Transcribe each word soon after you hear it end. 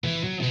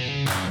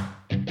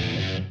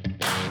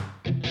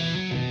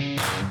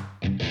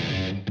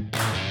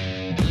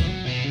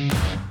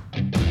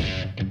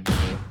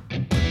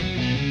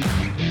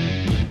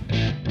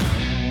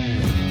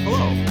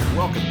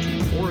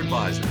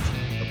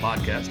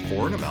podcast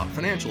for and about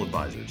financial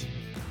advisors.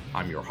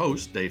 I'm your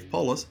host, Dave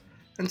Polis,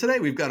 and today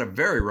we've got a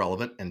very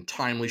relevant and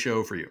timely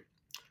show for you.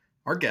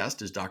 Our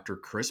guest is Dr.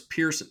 Chris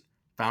Pierson,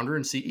 founder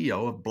and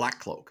CEO of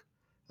BlackCloak,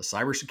 a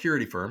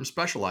cybersecurity firm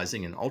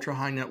specializing in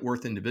ultra-high net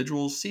worth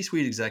individuals,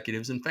 C-suite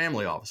executives, and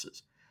family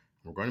offices.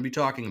 We're going to be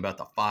talking about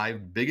the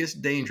 5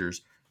 biggest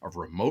dangers of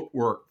remote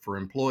work for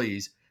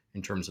employees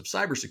in terms of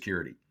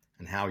cybersecurity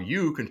and how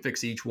you can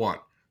fix each one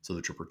so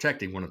that you're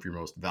protecting one of your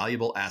most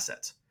valuable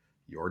assets,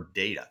 your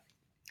data.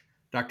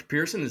 Dr.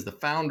 Pierson is the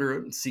founder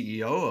and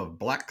CEO of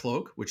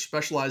BlackCloak, which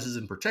specializes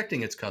in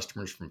protecting its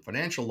customers from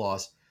financial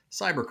loss,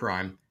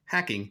 cybercrime,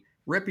 hacking,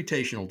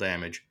 reputational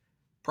damage,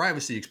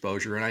 privacy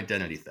exposure, and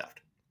identity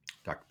theft.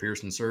 Dr.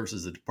 Pierson serves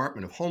as the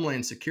Department of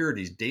Homeland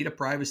Security's Data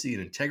Privacy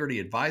and Integrity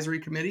Advisory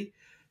Committee,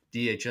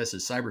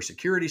 DHS's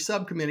Cybersecurity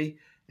Subcommittee,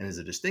 and is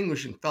a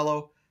distinguishing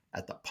fellow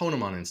at the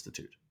Ponemon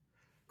Institute.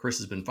 Chris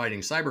has been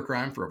fighting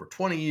cybercrime for over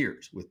 20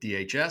 years, with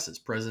DHS as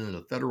president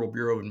of the Federal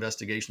Bureau of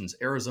Investigation's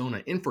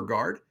Arizona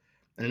InfraGard,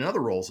 and in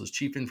other roles as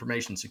Chief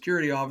Information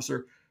Security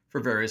Officer for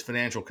various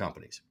financial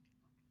companies.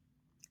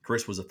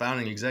 Chris was a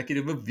founding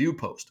executive of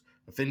ViewPost,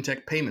 a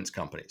fintech payments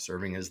company,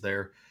 serving as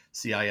their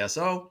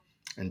CISO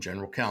and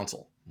general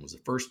counsel, and was the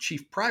first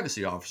Chief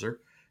Privacy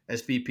Officer,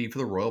 SVP for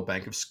the Royal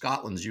Bank of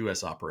Scotland's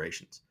U.S.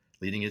 operations,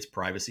 leading its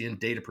privacy and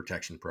data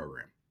protection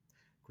program.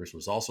 Chris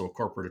was also a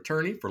corporate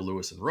attorney for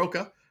Lewis &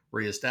 Roca,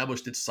 where he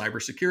established its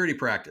cybersecurity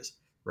practice,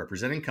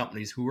 representing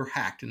companies who were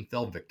hacked and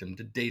fell victim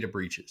to data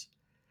breaches.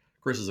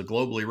 Chris is a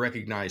globally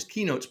recognized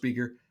keynote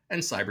speaker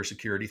and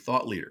cybersecurity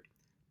thought leader,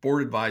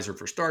 board advisor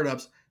for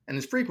startups, and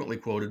is frequently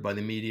quoted by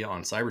the media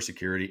on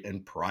cybersecurity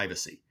and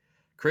privacy.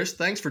 Chris,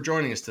 thanks for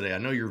joining us today. I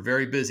know you're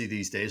very busy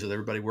these days with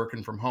everybody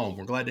working from home.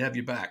 We're glad to have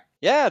you back.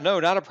 Yeah, no,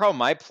 not a problem.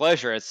 My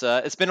pleasure. It's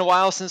been a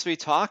while since we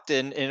talked,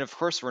 and of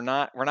course we're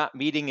not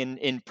meeting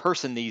in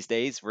person these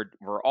days.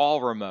 We're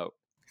all remote.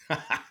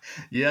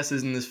 Yes,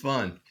 isn't this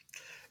fun?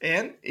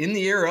 And in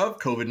the era of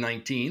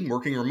COVID-19,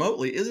 working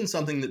remotely isn't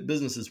something that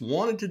businesses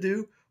wanted to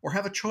do or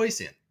have a choice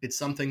in. It's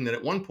something that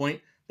at one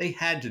point they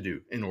had to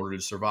do in order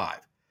to survive.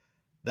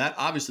 That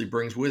obviously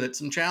brings with it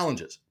some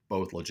challenges,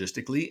 both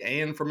logistically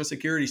and from a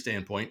security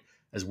standpoint,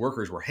 as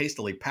workers were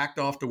hastily packed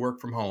off to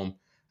work from home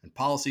and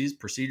policies,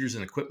 procedures,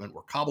 and equipment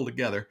were cobbled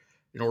together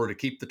in order to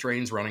keep the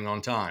trains running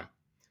on time.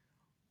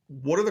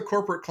 What are the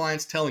corporate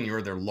clients telling you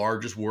are their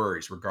largest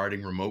worries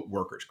regarding remote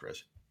workers,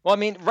 Chris? Well, I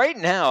mean, right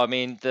now, I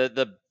mean,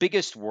 the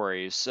biggest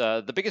worries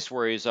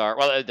are,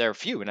 well, there are a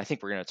few, and I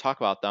think we're going to talk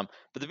about them.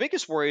 But the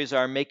biggest worries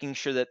are making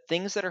sure that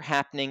things that are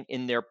happening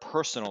in their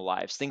personal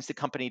lives, things the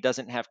company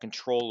doesn't have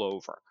control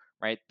over,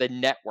 right? The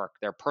network,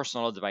 their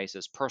personal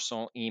devices,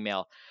 personal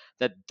email,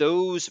 that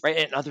those, right,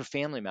 and other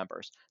family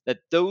members, that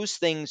those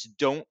things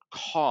don't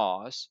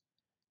cause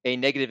a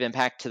negative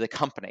impact to the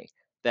company.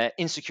 That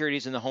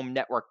insecurities in the home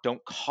network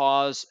don't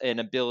cause an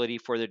ability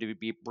for there to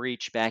be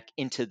breach back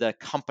into the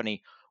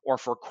company, or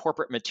for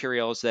corporate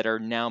materials that are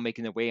now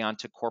making their way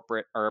onto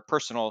corporate or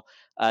personal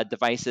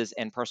devices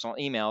and personal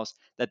emails,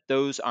 that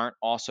those aren't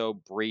also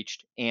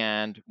breached,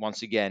 and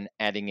once again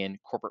adding in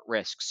corporate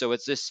risk. So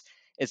it's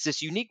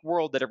this unique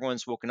world that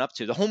everyone's woken up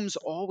to. The home's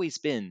always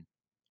been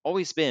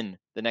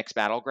the next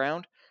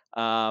battleground.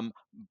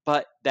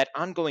 But that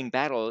ongoing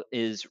battle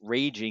is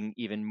raging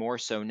even more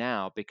so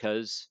now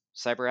because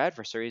cyber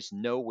adversaries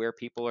know where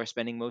people are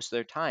spending most of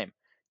their time.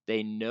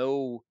 They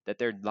know that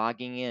they're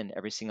logging in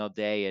every single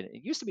day. And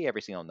it used to be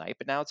every single night,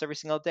 but now it's every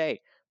single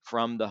day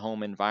from the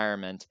home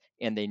environment.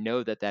 And they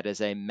know that that is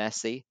a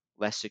messy,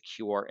 less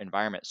secure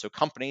environment. So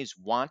companies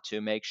want to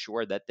make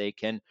sure that they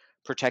can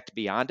protect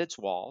beyond its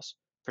walls,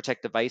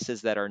 protect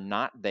devices that are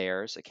not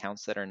theirs,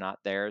 accounts that are not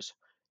theirs,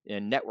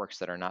 and networks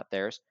that are not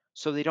theirs,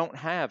 so they don't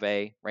have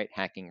a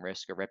hacking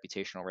risk, a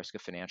reputational risk, a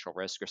financial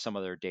risk, or some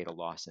other data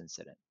loss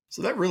incident.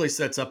 So that really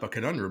sets up a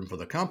conundrum for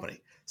the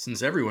company.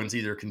 Since everyone's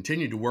either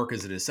continued to work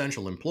as an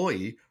essential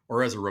employee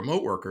or as a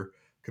remote worker,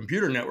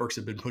 computer networks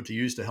have been put to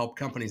use to help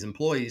companies'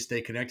 employees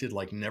stay connected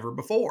like never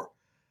before.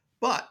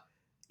 But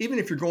even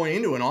if you're going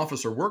into an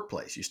office or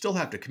workplace, you still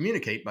have to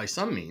communicate by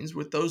some means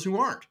with those who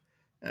aren't,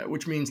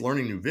 which means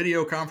learning new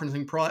video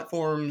conferencing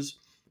platforms,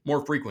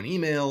 more frequent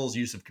emails,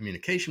 use of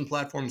communication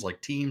platforms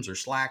like Teams or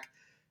Slack.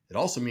 It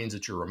also means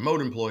that your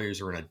remote employees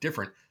are in a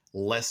different,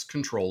 less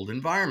controlled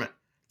environment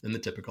than the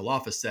typical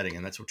office setting,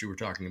 and that's what you were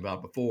talking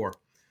about before.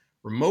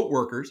 Remote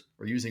workers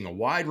are using a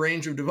wide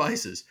range of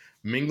devices,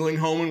 mingling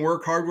home and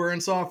work hardware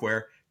and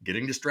software,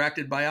 getting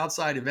distracted by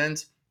outside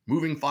events,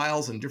 moving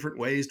files in different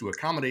ways to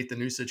accommodate the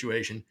new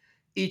situation.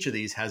 Each of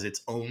these has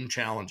its own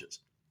challenges,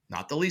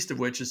 not the least of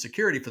which is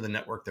security for the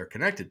network they're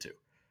connected to.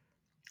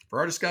 For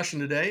our discussion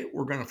today,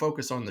 we're going to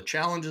focus on the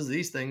challenges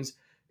these things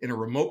in a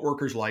remote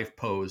worker's life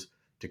pose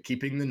to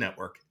keeping the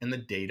network and the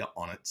data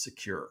on it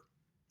secure.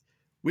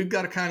 We've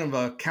got a kind of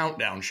a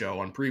countdown show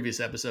on previous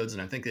episodes,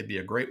 and I think it'd be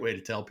a great way to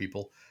tell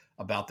people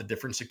about the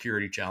different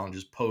security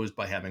challenges posed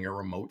by having a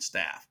remote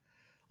staff.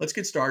 Let's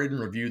get started and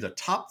review the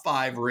top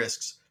 5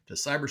 risks to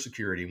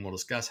cybersecurity, and we'll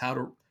discuss how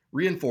to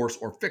reinforce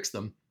or fix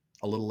them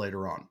a little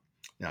later on.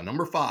 Now,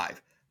 number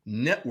 5,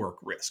 network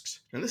risks.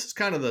 And this is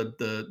kind of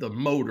the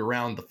moat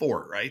around the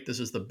fort, right? This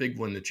is the big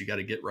one that you got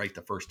to get right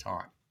the first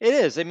time. It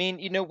is. I mean,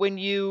 when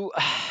you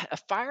a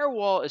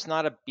firewall is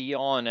not a be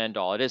all and end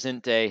all. It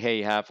isn't a hey,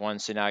 you have one,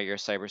 so now you're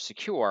cyber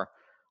secure.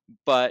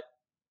 But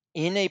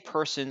in a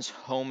person's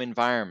home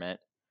environment,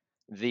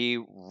 the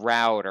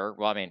router,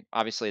 well, I mean,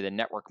 obviously the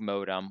network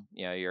modem,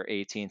 your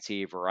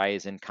AT&T,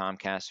 Verizon,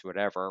 Comcast,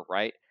 whatever,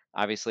 right?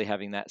 Obviously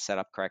having that set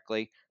up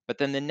correctly. But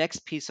then the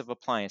next piece of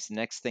appliance, the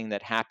next thing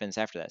that happens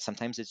after that,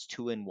 sometimes it's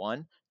two in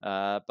one,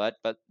 but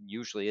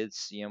usually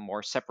it's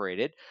more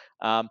separated.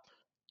 Um,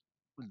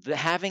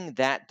 having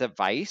that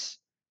device,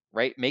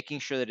 right, making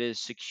sure that it is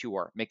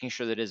secure, making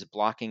sure that it is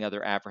blocking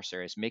other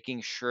adversaries,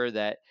 making sure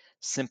that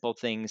simple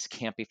things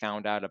can't be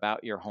found out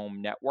about your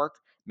home network,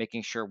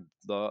 making sure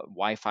the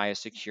Wi-Fi is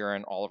secure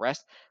and all the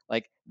rest,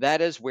 like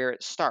that is where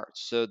it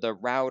starts. So the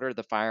router,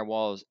 the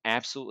firewall is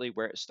absolutely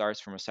where it starts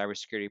from a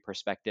cybersecurity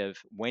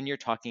perspective when you're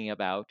talking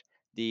about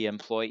the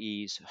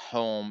employee's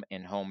home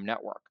and home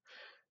network.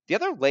 The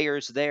other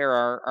layers there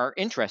are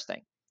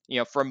interesting.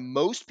 For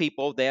most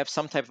people, they have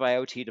some type of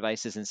IoT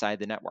devices inside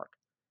the network.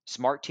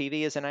 Smart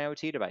TV is an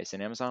IoT device,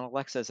 and Amazon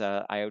Alexa is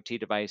a IoT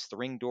device. The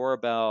Ring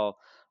doorbell,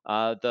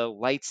 the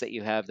lights that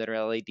you have that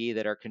are LED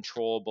that are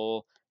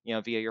controllable,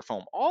 via your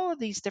phone. All of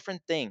these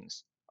different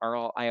things are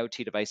all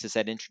IoT devices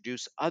that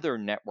introduce other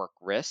network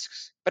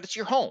risks, but it's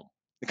your home.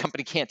 The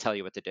company can't tell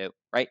you what to do,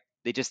 right?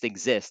 They just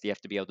exist. You have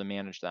to be able to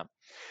manage them.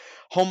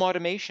 Home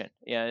automation,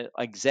 yeah,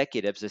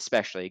 executives,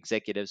 especially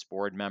executives,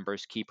 board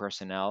members, key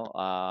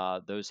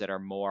personnel, those that are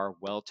more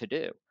well to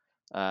do,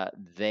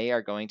 they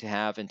are going to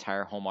have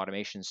entire home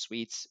automation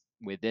suites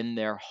within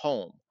their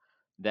home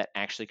that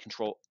actually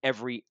control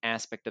every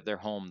aspect of their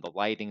home: the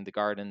lighting, the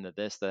garden, the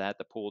this, the that,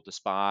 the pool, the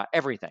spa,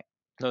 everything.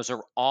 Those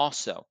are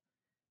also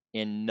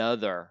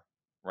another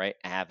right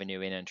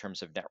avenue in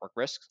terms of network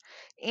risks.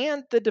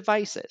 And the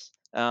devices,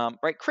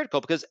 right,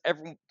 critical, because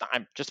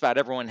just about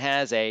everyone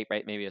has a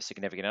right, maybe a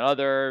significant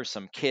other,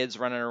 some kids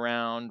running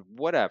around,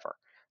 whatever.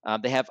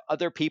 They have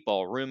other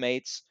people,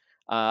 roommates,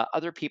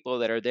 other people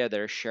that are there that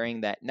are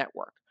sharing that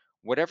network.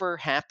 Whatever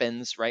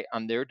happens right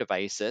on their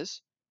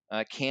devices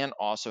can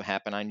also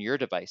happen on your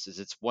devices.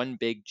 It's one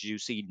big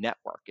juicy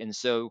network, and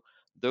so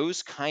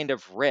those kind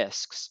of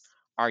risks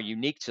are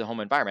unique to the home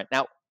environment.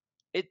 Now,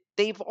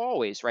 they've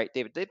always, right,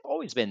 David, they've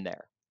always been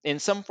there in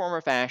some form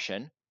or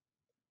fashion.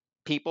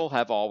 People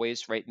have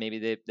always, right,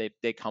 maybe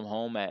they come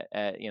home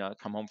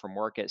come home from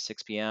work at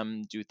 6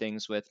 p.m., do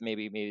things with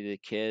maybe the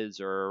kids,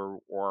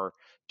 or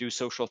do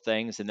social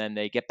things, and then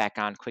they get back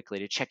on quickly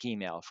to check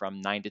email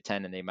from 9 to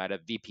 10, and they might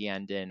have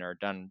VPN'd in or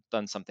done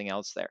something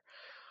else there.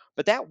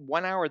 But that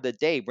 1 hour of the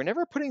day, we're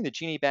never putting the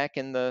genie back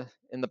in the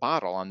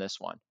bottle on this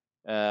one.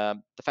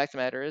 The fact of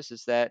the matter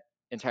is that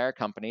entire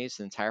companies,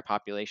 entire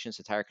populations,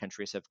 entire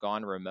countries have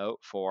gone remote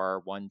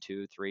for 1,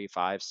 2, 3,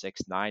 5,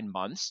 6, 9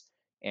 months,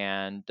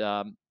 and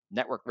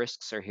network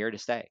risks are here to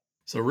stay.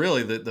 So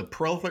really, the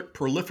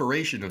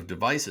proliferation of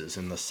devices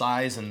and the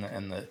size and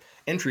the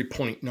entry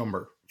point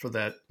number for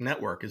that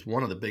network is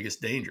one of the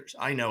biggest dangers.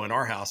 I know in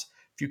our house,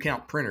 if you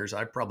count printers,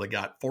 I've probably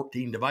got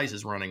 14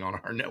 devices running on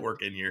our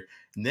network in here.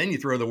 And then you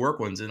throw the work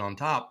ones in on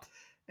top,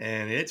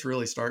 and it's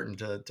really starting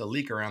to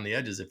leak around the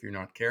edges if you're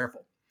not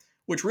careful.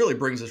 Which really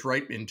brings us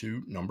right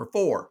into number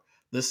 4,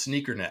 the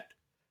sneaker net.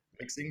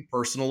 Mixing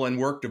personal and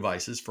work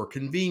devices for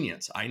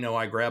convenience. I know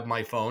I grab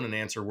my phone and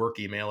answer work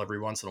email every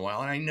once in a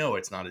while, and I know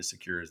it's not as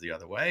secure as the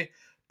other way,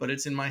 but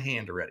it's in my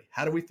hand already.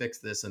 How do we fix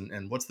this?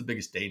 And what's the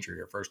biggest danger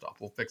here? First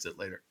off, we'll fix it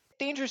later.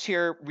 Dangers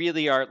here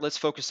really are, let's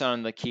focus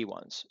on the key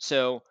ones.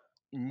 So,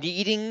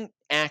 needing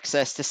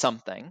access to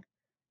something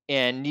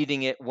and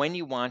needing it when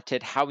you want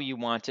it, how you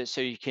want it,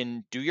 so you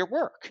can do your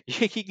work.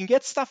 You can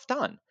get stuff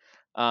done.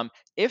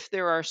 If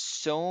there are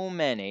so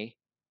many,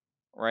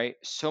 right,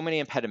 so many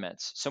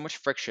impediments, so much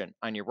friction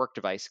on your work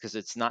device because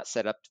it's not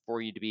set up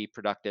for you to be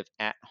productive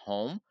at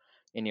home,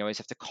 and you always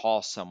have to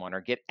call someone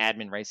or get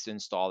admin rights to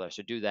install this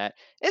or do that.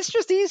 It's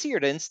just easier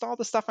to install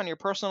the stuff on your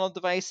personal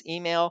device,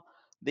 email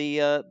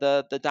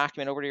the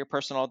document over to your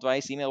personal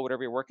device, email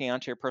whatever you're working on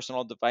to your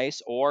personal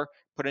device, or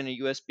put in a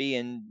USB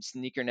and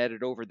sneaker net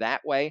it over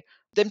that way.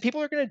 Then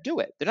people are going to do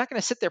it. They're not going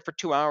to sit there for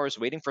 2 hours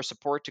waiting for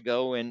support to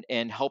go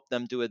and help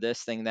them do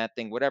this thing, that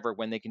thing, whatever,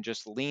 when they can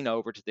just lean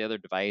over to the other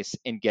device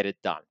and get it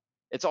done.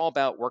 It's all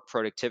about work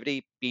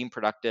productivity, being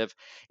productive.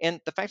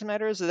 And the fact of the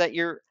matter is that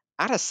you're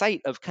out of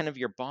sight of kind of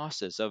your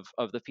bosses,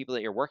 of the people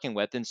that you're working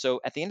with. And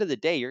so at the end of the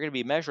day, you're going to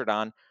be measured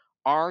on,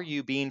 are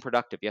you being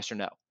productive? Yes or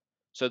no?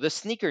 So the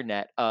sneaker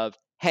net of,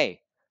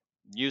 hey,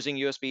 using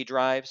USB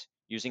drives,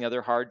 using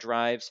other hard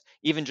drives,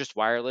 even just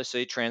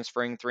wirelessly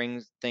transferring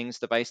things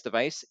device to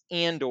device,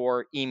 and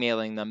or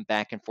emailing them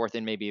back and forth.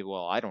 And maybe,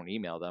 well, I don't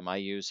email them. I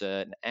use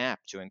an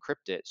app to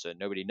encrypt it so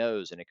nobody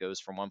knows and it goes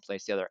from one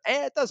place to the other.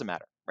 It doesn't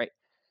matter, right?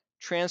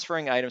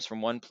 Transferring items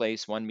from one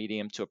place, one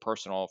medium to a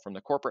personal, from the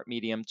corporate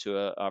medium to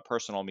a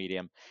personal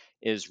medium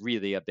is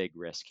really a big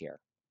risk here.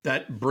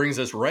 That brings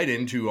us right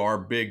into our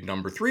big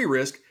number 3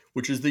 risk,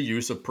 which is the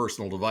use of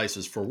personal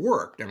devices for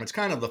work. Now, it's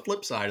kind of the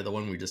flip side of the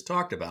one we just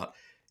talked about,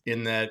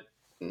 in that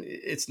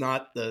it's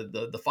not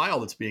the file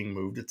that's being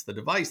moved, it's the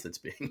device that's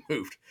being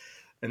moved.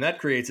 And that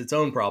creates its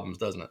own problems,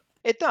 doesn't it?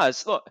 It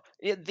does. Look,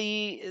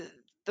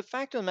 the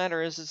fact of the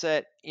matter is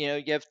that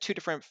you have two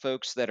different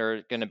folks that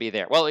are going to be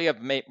there. Well, you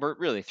have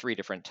really three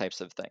different types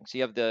of things.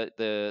 You have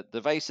the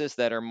devices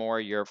that are more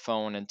your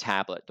phone and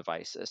tablet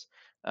devices.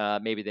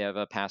 Maybe they have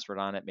a password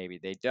on it. Maybe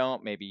they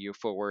don't. Maybe you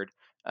forward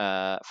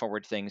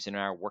things and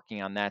are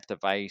working on that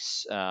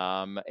device.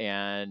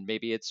 And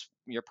maybe it's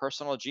your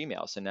personal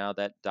Gmail. So now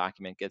that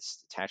document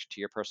gets attached to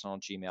your personal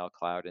Gmail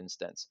cloud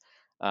instance.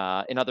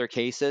 In other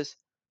cases,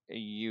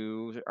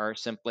 you are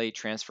simply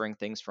transferring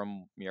things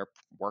from your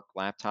work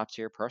laptop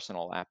to your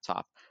personal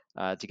laptop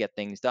to get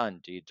things done.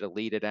 Do you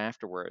delete it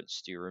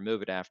afterwards? Do you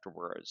remove it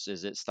afterwards?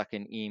 Is it stuck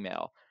in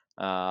email?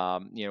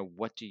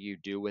 What do you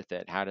do with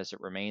it? How does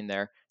it remain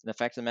there? And the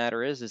fact of the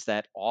matter is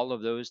that all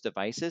of those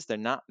devices, they're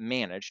not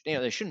managed.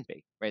 They shouldn't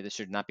be, right? They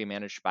should not be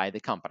managed by the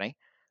company.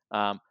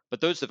 But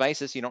those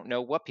devices, you don't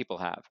know what people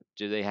have.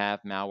 Do they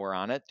have malware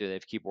on it? Do they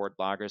have keyboard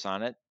loggers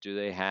on it? Do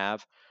they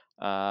have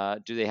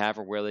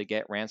or will they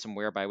get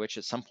ransomware by which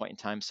at some point in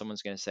time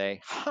someone's going to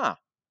say, huh,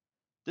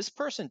 this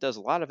person does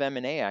a lot of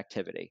M&A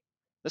activity.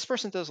 This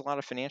person does a lot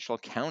of financial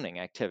accounting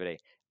activity.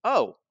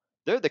 Oh,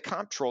 they're the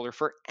comptroller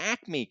for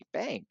Acme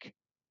Bank.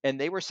 And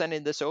they were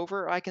sending this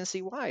over. I can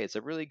see why. It's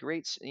a really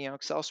great,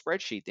 Excel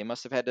spreadsheet. They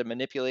must have had to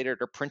manipulate it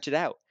or print it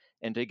out.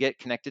 And to get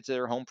connected to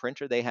their home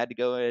printer, they had to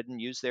go ahead and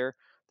use their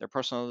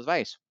personal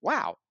device.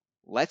 Wow.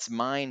 Let's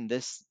mine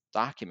this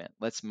document.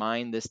 Let's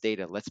mine this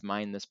data. Let's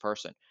mine this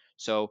person.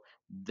 So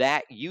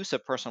that use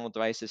of personal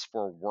devices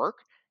for work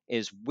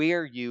is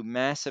where you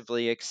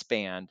massively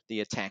expand the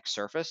attack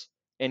surface.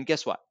 And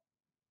guess what?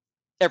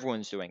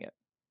 Everyone's doing it.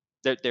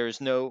 There's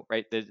no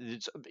right.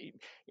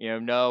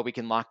 No, we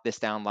can lock this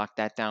down, lock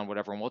that down,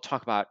 whatever. And we'll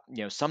talk about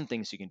some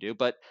things you can do.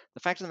 But the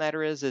fact of the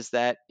matter is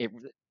that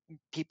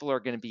people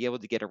are going to be able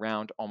to get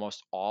around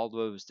almost all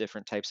those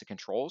different types of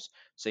controls.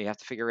 So you have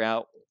to figure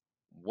out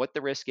what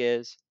the risk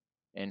is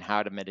and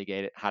how to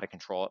mitigate it, how to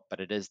control it. But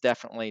it is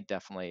definitely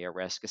a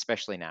risk,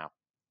 especially now.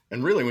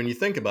 And really, when you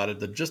think about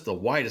it, just the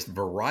widest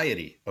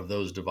variety of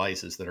those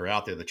devices that are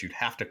out there that you'd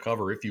have to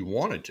cover if you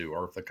wanted to,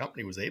 or if the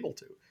company was able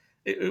to,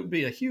 it would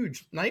be a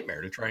huge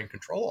nightmare to try and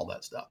control all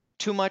that stuff.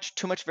 Too much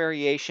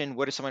variation.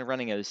 What is someone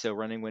running? Is still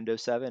running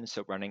Windows 7?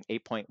 So running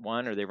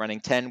 8.1? Are they running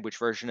 10? Which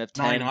version of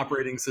 9 10?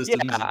 operating Yeah,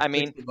 systems and I 6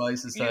 mean,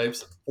 devices you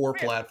types, 4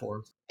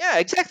 platforms. yeah,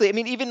 exactly. I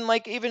mean, even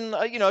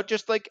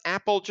just like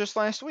Apple just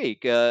last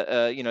week,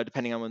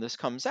 depending on when this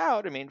comes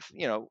out. I mean,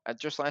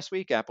 just last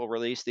week, Apple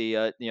released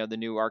the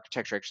new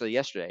architecture. Actually,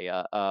 yesterday,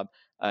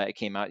 it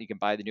came out. You can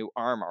buy the new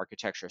ARM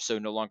architecture, so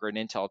no longer an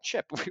Intel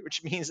chip,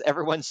 which means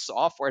everyone's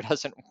software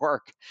doesn't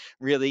work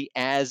really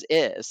as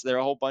is. There are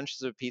a whole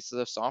bunch of pieces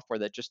of software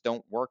that just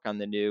don't work on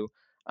the new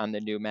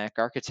Mac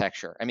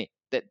architecture. I mean,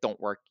 that don't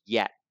work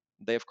yet.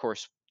 They, of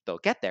course, they'll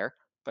get there,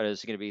 but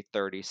is it going to be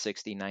 30,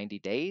 60, 90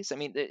 days? I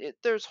mean,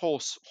 there's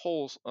whole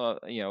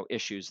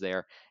issues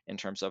there in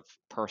terms of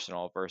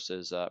personal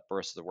versus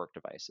the work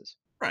devices.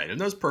 Right. And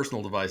those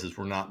personal devices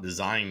were not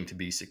designed to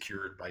be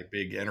secured by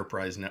big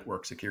enterprise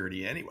network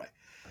security anyway.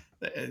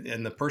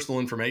 And the personal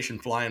information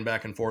flying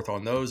back and forth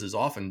on those is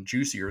often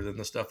juicier than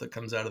the stuff that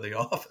comes out of the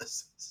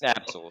office. So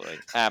Absolutely, you're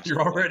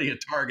absolutely. already a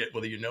target,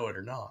 whether you know it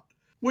or not.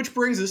 Which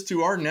brings us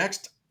to our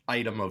next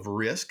item of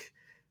risk.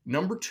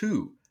 Number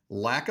 2,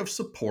 lack of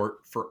support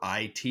for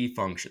IT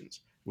functions.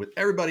 With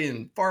everybody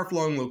in far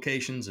flung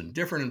locations and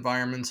different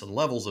environments and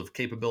levels of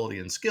capability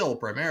and skill,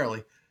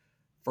 primarily,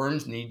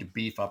 firms need to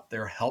beef up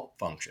their help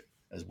function,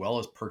 as well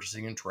as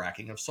purchasing and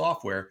tracking of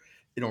software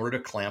in order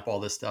to clamp all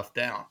this stuff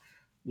down.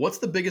 What's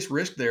the biggest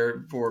risk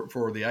there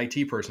for the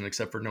IT person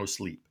except for no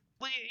sleep?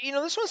 Well,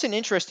 this one's an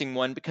interesting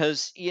one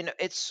because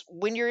it's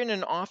when you're in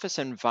an office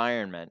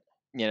environment.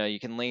 You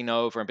can lean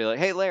over and be like,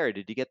 "Hey, Larry,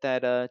 did you get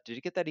that? Did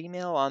you get that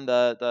email on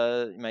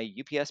the my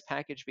UPS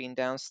package being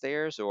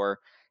downstairs?" Or,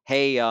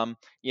 "Hey,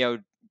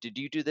 did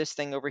you do this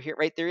thing over here?"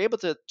 Right? They're able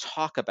to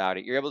talk about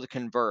it. You're able to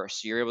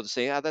converse. You're able to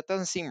say, "Ah, that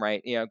doesn't seem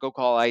right. Go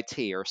call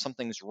IT or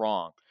something's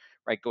wrong."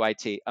 Right? Go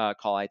IT.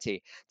 Call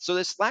IT. So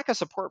this lack of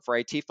support for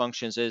IT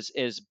functions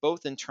is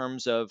both in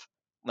terms of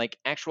like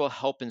actual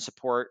help and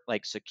support,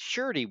 like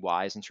security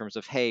wise, in terms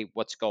of, hey,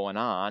 what's going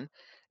on.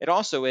 It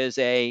also is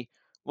a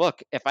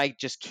look, if I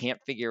just can't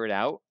figure it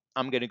out,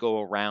 I'm going to go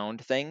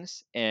around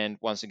things. And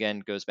once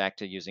again, goes back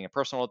to using a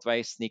personal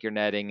device, sneaker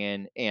netting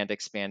in, and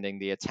expanding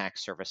the attack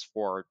surface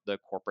for the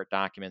corporate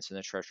documents and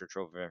the treasure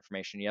trove of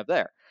information you have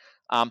there.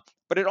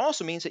 But it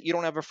also means that you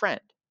don't have a friend.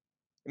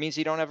 It means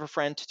you don't have a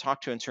friend to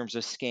talk to in terms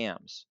of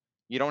scams.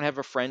 You don't have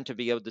a friend to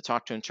be able to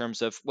talk to in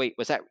terms of, wait,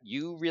 was that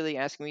you really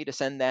asking me to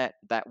send that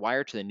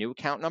wire to the new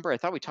account number? I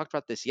thought we talked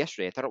about this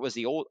yesterday. I thought it was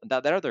the old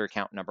that other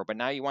account number, but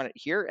now you want it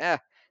here?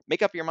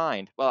 Make up your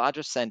mind. Well, I'll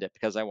just send it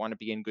because I want to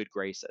be in good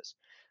graces.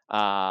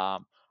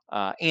 Um,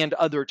 and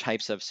other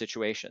types of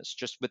situations.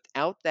 Just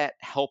without that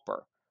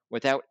helper,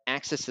 without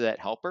access to that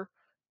helper,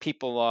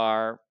 people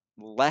are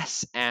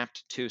less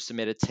apt to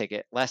submit a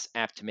ticket, less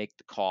apt to make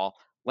the call,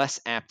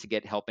 less apt to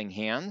get helping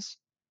hands.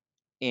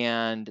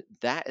 And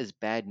that is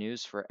bad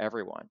news for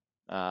everyone.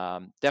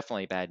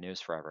 Definitely bad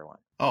news for everyone.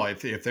 Oh,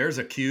 if there's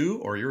a queue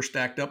or you're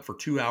stacked up for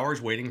 2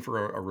 hours waiting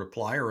for a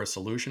reply or a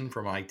solution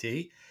from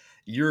IT,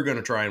 you're going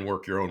to try and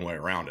work your own way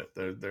around it.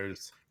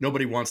 There's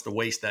nobody wants to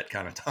waste that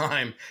kind of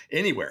time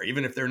anywhere,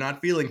 even if they're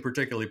not feeling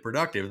particularly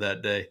productive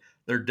that day.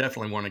 They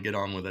definitely want to get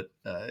on with it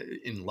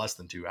in less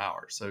than 2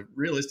 hours. So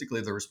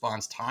realistically, the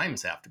response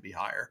times have to be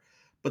higher,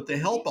 but the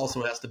help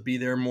also has to be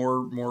there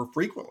more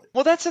frequently.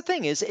 Well, that's the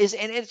thing is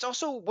and it's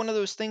also one of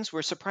those things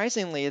where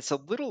surprisingly it's a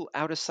little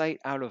out of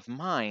sight, out of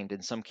mind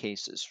in some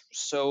cases.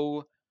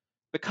 So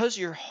because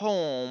you're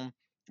home,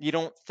 you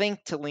don't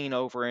think to lean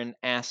over and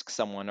ask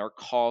someone or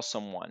call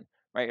someone,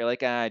 right? You're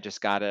like, "Ah, I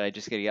just got it. I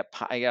just gotta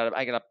I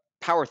gotta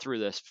power through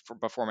this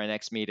before my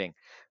next meeting."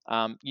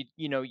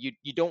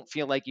 You don't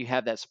feel like you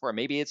have that support.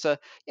 Maybe it's a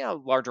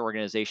larger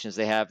organizations,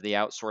 they have the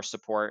outsourced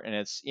support, and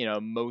it's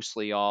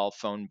mostly all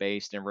phone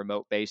based and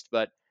remote based.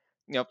 But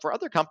for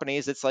other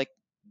companies, it's like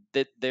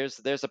that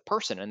there's a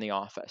person in the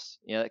office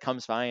that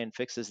comes by and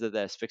fixes to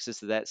this, fixes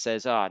to that,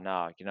 says, "Oh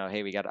no,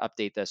 hey, we got to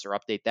update this or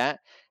update that."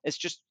 It's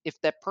just if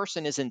that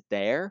person isn't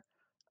there,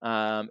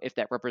 if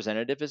that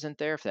representative isn't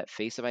there, if that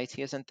face of IT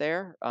isn't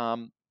there,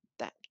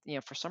 that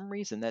for some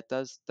reason that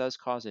does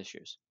cause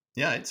issues.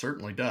 Yeah, it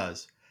certainly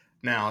does.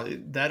 Now,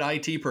 that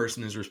IT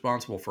person is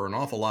responsible for an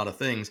awful lot of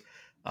things.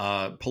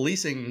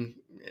 Policing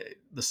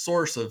the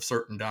source of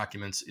certain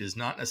documents is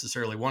not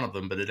necessarily one of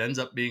them, but it ends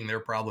up being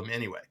their problem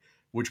anyway,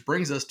 which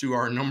brings us to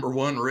our number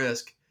one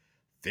risk,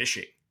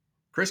 phishing.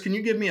 Chris, can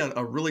you give me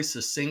a really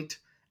succinct,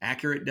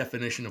 accurate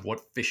definition of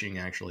what phishing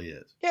actually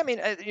is? Yeah, I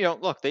mean,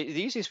 look, the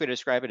easiest way to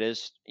describe it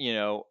is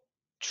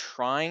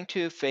trying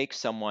to fake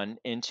someone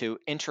into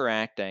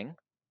interacting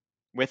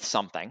with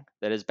something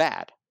that is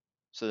bad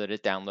so that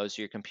it downloads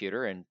to your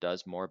computer and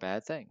does more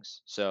bad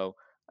things. So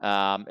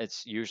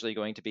it's usually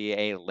going to be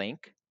a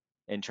link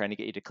and trying to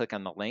get you to click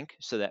on the link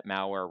so that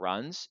malware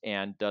runs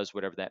and does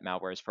whatever that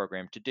malware is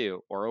programmed to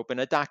do, or open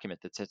a document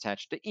that's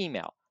attached to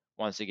email,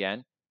 once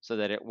again, so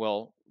that it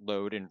will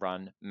load and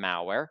run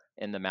malware,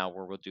 and the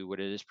malware will do what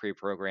it is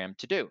pre-programmed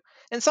to do.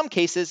 In some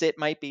cases, it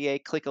might be a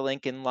click a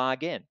link and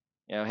log in.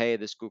 Hey,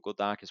 this Google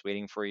Doc is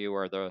waiting for you,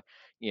 or the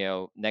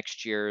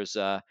next year's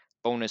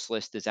bonus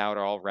list is out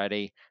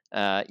already.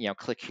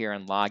 Click here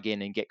and log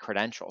in and get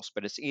credentials.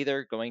 But it's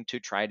either going to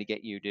try to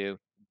get you to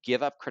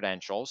give up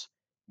credentials,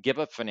 give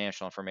up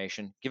financial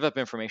information, give up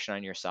information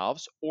on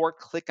yourselves, or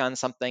click on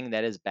something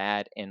that is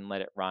bad and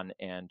let it run,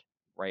 and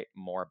right,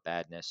 more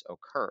badness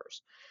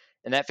occurs.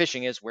 And that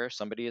phishing is where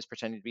somebody is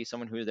pretending to be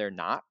someone who they're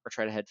not, or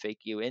try to head fake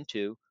you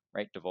into,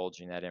 right,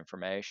 divulging that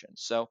information.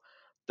 So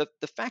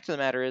the fact of the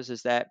matter is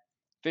that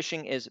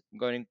phishing is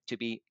going to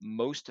be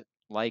most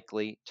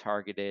likely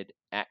targeted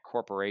at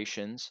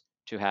corporations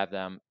to have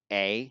them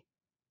A,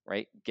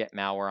 right, get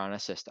malware on a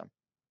system,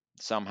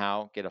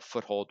 somehow get a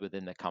foothold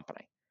within the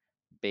company.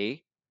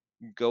 B,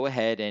 go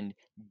ahead and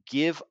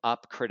give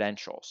up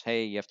credentials.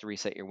 Hey, you have to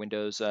reset your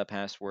Windows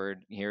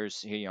password.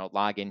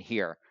 Log in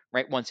here,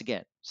 right? Once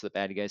again, so the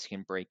bad guys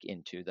can break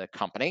into the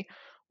company.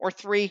 Or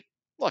three,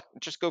 look,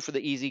 just go for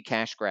the easy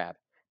cash grab.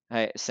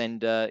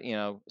 Send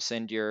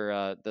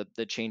your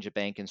the change of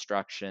bank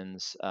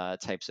instructions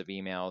types of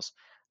emails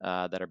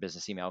that are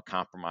business email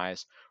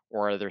compromise,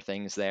 or other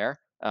things there.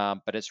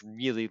 But it's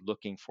really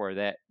looking for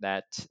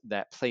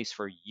that place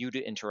for you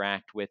to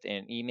interact with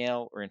an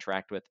email or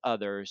interact with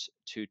others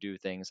to do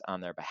things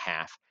on their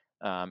behalf,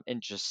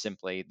 and just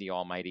simply the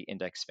almighty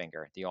index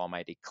finger, the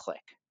almighty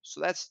click. So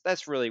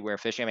that's really where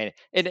phishing. I mean,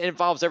 it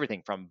involves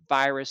everything from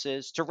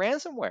viruses to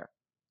ransomware.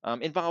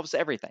 Involves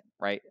everything,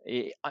 right,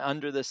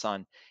 under the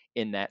sun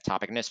in that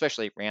topic, and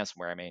especially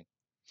ransomware. I mean,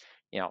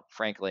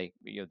 frankly,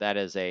 that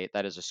is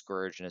a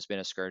scourge, and has been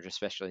a scourge,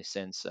 especially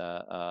since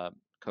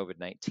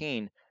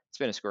COVID-19. It's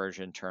been a scourge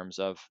in terms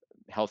of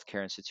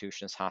healthcare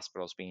institutions,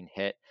 hospitals being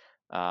hit,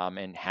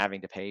 and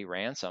having to pay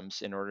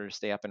ransoms in order to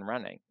stay up and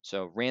running.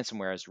 So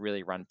ransomware has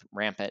really run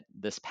rampant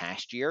this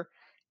past year,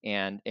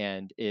 and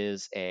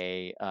is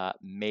a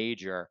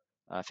major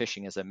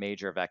phishing is a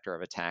major vector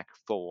of attack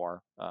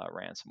for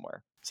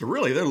ransomware. So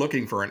really, they're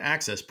looking for an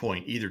access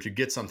point either to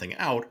get something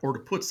out or to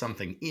put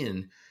something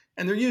in.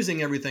 And they're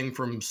using everything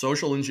from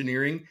social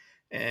engineering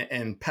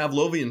and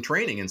Pavlovian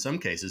training in some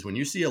cases. When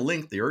you see a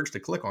link, the urge to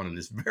click on it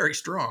is very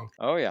strong,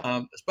 Oh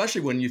yeah. especially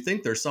when you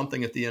think there's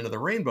something at the end of the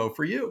rainbow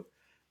for you.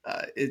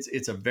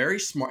 It's a very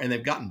smart, and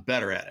they've gotten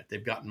better at it.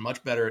 They've gotten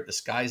much better at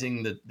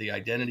disguising the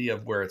identity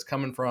of where it's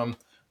coming from.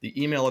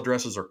 The email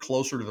addresses are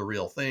closer to the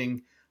real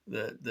thing.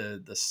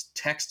 The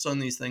texts on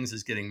these things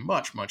is getting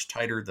much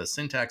tighter. The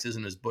syntax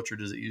isn't as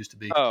butchered as it used to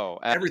be. Oh,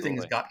 Everything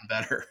has absolutely. gotten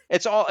better.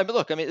 It's all. I mean,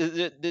 look. I mean,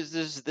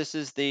 this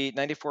is the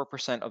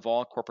 94% of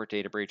all corporate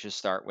data breaches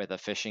start with a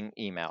phishing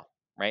email,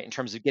 right? In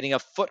terms of getting a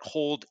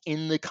foothold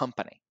in the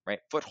company, right?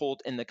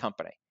 Foothold in the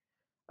company.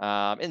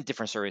 And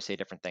different surveys say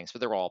different things, but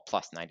they're all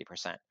plus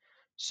 90%.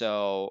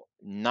 So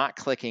not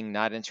clicking,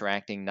 not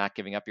interacting, not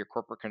giving up your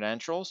corporate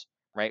credentials,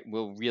 right,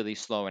 will really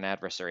slow an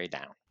adversary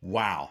down.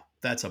 Wow,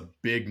 that's a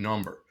big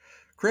number.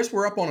 Chris,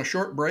 we're up on a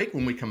short break.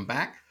 When we come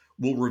back,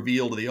 we'll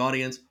reveal to the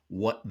audience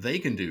what they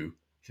can do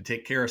to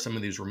take care of some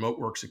of these remote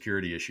work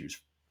security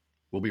issues.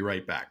 We'll be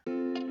right back.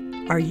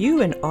 Are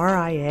you an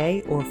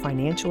RIA or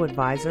financial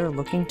advisor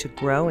looking to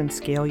grow and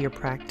scale your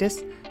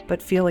practice,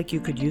 but feel like you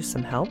could use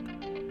some help?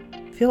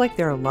 Feel like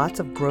there are lots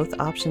of growth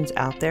options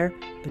out there,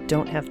 but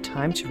don't have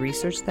time to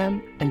research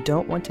them and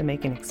don't want to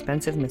make an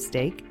expensive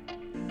mistake?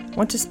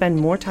 Want to spend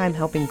more time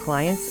helping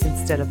clients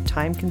instead of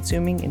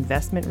time-consuming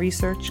investment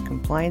research,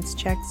 compliance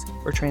checks,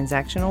 or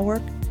transactional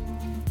work?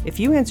 If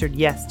you answered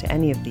yes to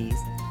any of these,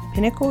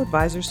 Pinnacle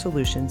Advisor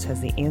Solutions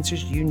has the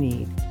answers you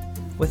need.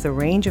 With a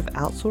range of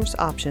outsourced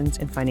options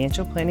and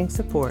financial planning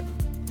support,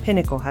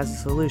 Pinnacle has a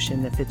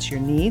solution that fits your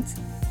needs,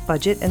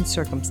 budget, and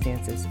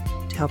circumstances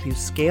to help you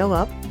scale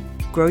up,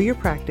 grow your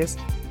practice,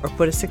 or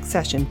put a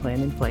succession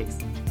plan in place.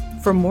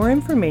 For more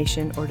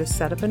information or to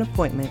set up an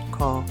appointment,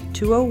 call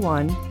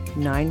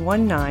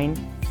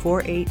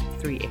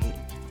 201-919-4838.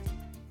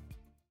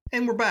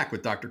 And we're back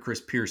with Dr.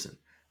 Chris Pierson,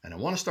 and I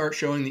want to start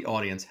showing the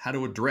audience how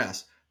to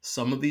address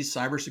some of these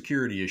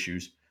cybersecurity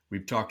issues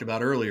we've talked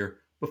about earlier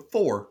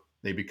before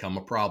they become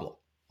a problem.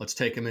 Let's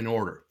take them in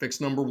order.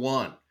 Fix number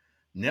one,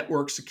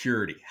 network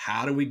security.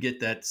 How do we get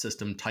that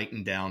system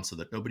tightened down so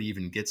that nobody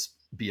even gets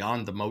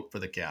beyond the moat for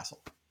the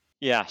castle?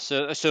 Yeah,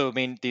 so I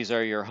mean, these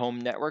are your home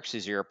networks,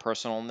 these are your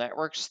personal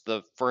networks.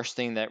 The first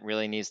thing that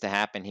really needs to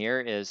happen here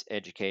is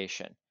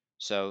education.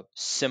 So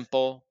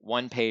simple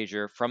one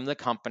pager from the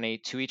company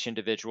to each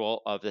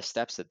individual of the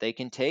steps that they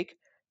can take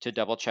to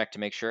double check to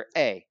make sure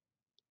A,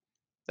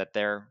 that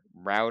their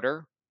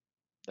router,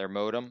 their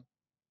modem,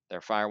 their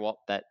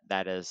firewall,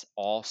 that is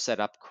all set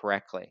up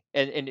correctly.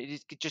 And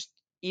just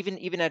even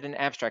at an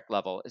abstract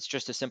level, it's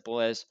just as simple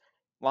as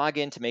log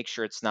in to make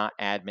sure it's not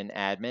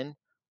admin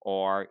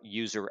or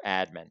user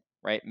admin,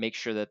 right? Make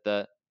sure that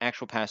the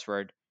actual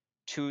password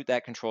to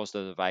that controls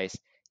the device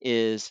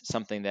is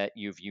something that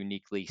you've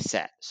uniquely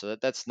set. So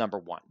that's number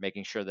one,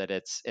 making sure that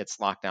it's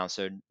locked down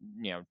so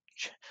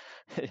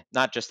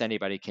not just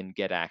anybody can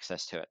get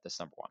access to it. That's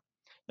number one.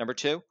 Number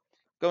two,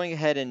 going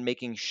ahead and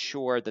making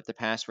sure that the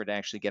password to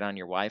actually get on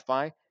your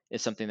Wi-Fi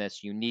is something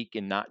that's unique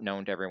and not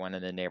known to everyone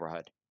in the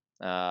neighborhood.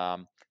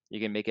 Um, you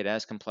can make it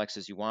as complex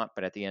as you want,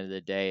 but at the end of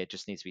the day, it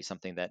just needs to be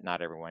something that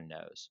not everyone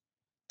knows.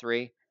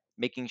 Three,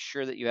 making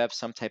sure that you have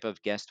some type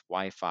of guest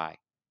Wi-Fi.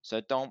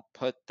 So don't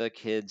put the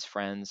kids'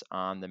 friends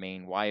on the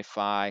main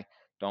Wi-Fi.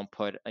 Don't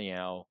put,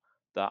 the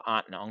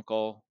aunt and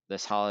uncle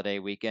this holiday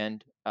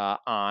weekend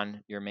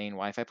on your main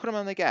Wi-Fi. Put them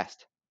on the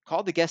guest.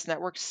 Call the guest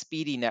network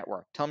Speedy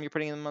Network. Tell them you're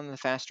putting them on the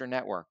faster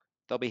network.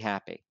 They'll be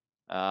happy.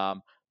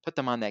 Put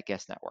them on that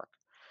guest network.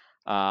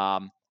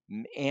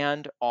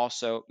 And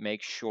also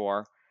make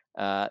sure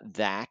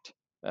that,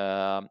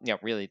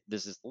 really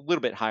this is a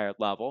little bit higher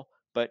level,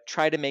 but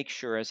try to make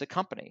sure as a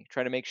company,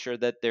 try to make sure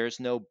that there's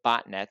no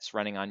botnets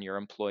running on your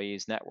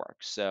employees'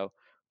 networks. So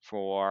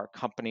for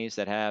companies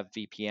that have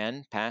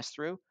VPN pass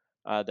through,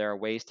 there are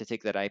ways to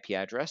take that IP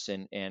address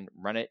and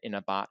run it in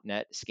a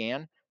botnet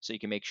scan so you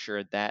can make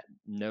sure that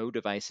no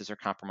devices are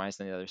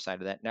compromised on the other side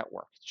of that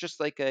network. It's just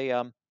like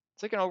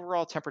it's like an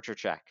overall temperature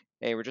check.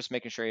 Hey, we're just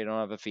making sure you don't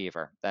have a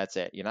fever. That's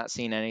it. You're not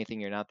seeing anything.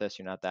 You're not this.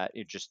 You're not that.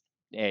 You just,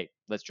 hey,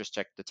 let's just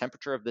check the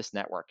temperature of this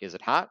network. Is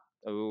it hot?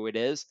 Oh, it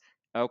is.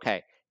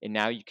 Okay. And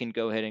now you can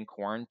go ahead and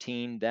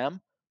quarantine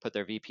them, put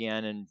their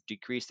VPN and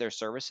decrease their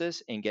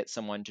services and get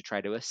someone to try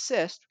to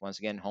assist. Once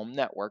again, home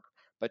network,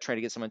 but try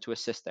to get someone to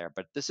assist there.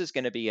 But this is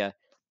going to be a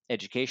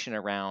education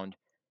around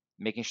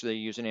making sure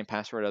the username and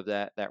password of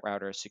that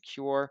router is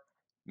secure,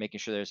 making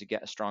sure there's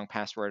a strong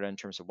password in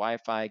terms of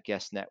Wi-Fi,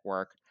 guest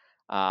network,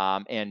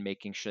 and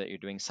making sure that you're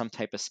doing some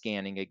type of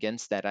scanning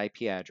against that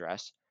IP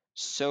address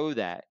so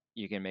that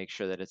you can make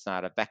sure that it's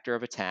not a vector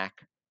of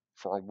attack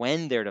for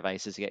when their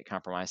devices get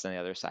compromised on the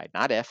other side,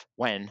 not if,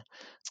 when,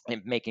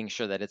 and making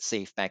sure that it's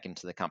safe back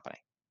into the company.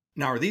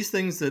 Now, are these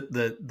things that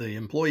the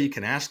employee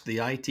can ask the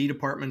IT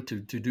department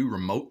to do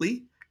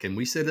remotely? Can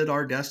we sit at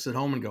our desks at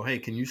home and go, hey,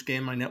 can you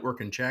scan my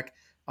network and check?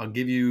 I'll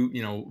give you,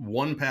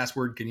 one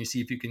password. Can you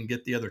see if you can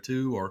get the other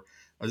two? Or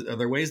are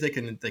there ways they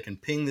can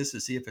ping this to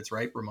see if it's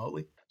right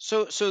remotely?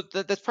 So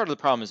that's part of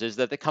the problem is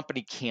that the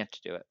company can't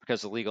do it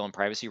because of legal and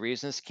privacy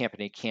reasons.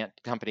 Company can't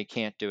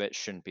do it,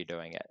 shouldn't be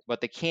doing it.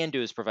 What they can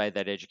do is provide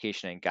that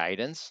education and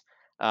guidance.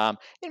 And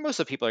most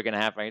of the people are going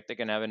to have, right? They're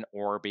going to have an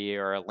Orbi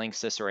or a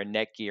Linksys or a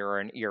Netgear or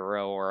an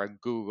Eero or a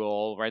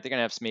Google, right? They're going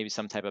to have maybe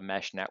some type of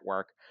mesh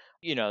network,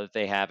 that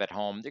they have at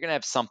home. They're going to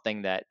have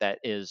something that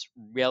is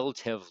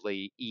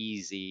relatively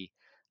easy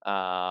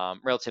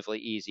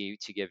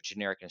to give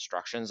generic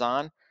instructions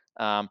on.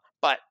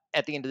 But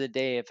at the end of the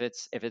day, if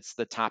it's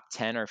the top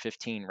 10 or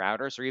 15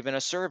 routers or even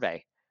a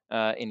survey,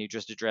 and you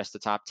just address the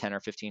top 10 or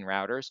 15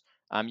 routers,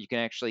 you can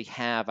actually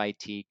have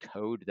IT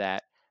code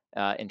that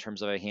in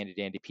terms of a handy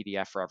dandy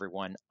PDF for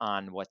everyone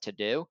on what to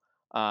do.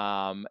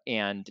 And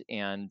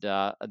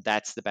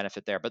that's the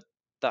benefit there. But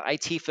the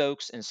IT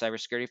folks and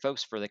cybersecurity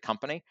folks for the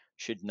company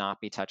should not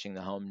be touching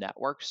the home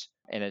networks.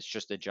 And it's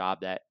just a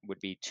job that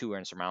would be too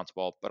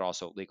insurmountable, but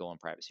also legal and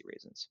privacy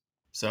reasons.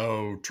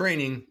 So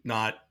training,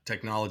 not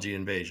technology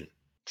invasion.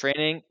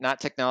 Training, not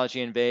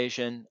technology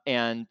invasion.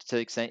 And to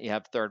the extent you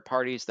have third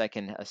parties that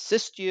can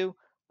assist you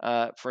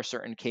for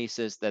certain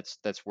cases,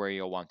 that's where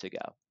you'll want to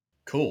go.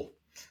 Cool.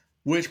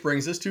 Which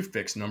brings us to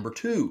fix number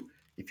 2.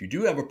 If you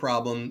do have a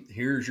problem,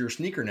 here's your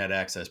sneakernet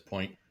access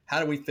point. How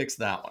do we fix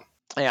that one?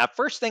 Yeah,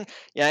 first thing,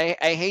 yeah,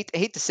 I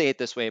hate to say it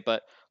this way,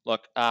 but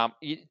look,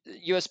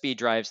 USB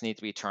drives need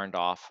to be turned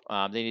off.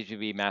 They need to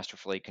be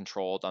masterfully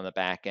controlled on the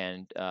back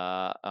end.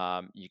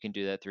 You can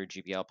do that through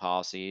GPL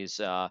policies.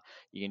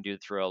 You can do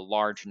it through a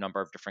large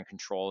number of different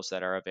controls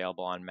that are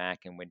available on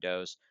Mac and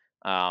Windows.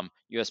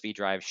 USB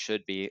drives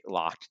should be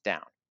locked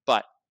down,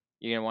 but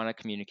you're gonna want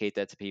to communicate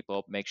that to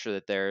people. Make sure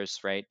that there's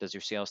right. Does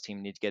your sales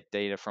team need to get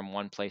data from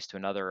one place to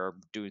another, or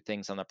do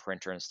things on the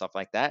printer and stuff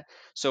like that?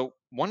 So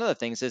one of the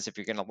things is if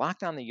you're going to lock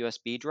down the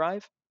USB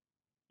drive,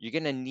 you're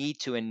going to need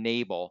to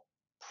enable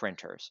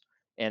printers.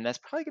 And that's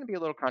probably going to be a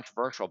little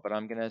controversial, but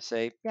I'm going to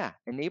say, yeah,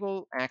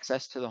 enable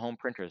access to the home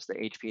printers, the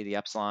HP, the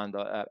Epsilon,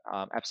 the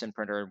Epson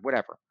printer,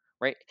 whatever,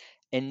 right?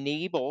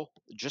 Enable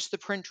just the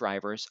print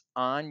drivers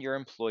on your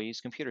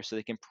employees' computer so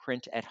they can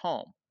print at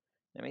home.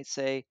 They might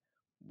say,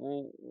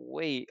 well,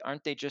 wait,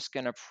 aren't they just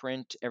going to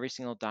print every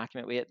single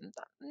document we had?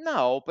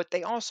 No, but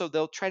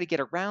they'll try to get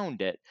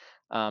around it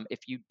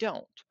if you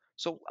don't.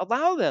 So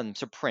allow them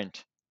to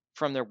print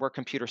from their work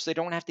computer so they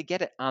don't have to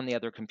get it on the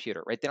other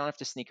computer, right? They don't have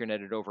to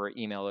sneakernet it over or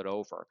email it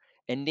over.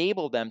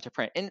 Enable them to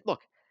print. And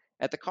look,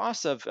 at the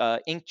cost of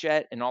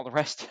inkjet and all the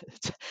rest,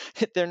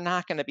 they're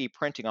not going to be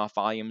printing off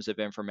volumes of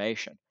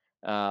information.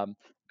 Um,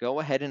 Go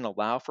ahead and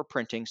allow for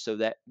printing so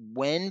that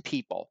when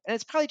people, and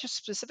it's probably just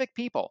specific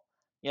people,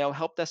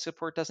 help desk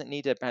support doesn't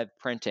need to have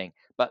printing,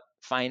 but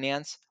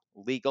finance,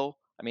 legal,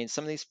 I mean,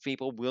 some of these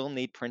people will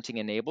need printing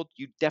enabled.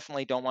 You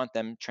definitely don't want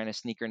them trying to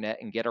sneakernet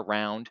and get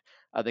around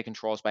the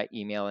controls by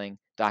emailing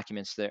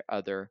documents to their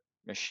other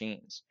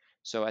machines.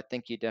 So I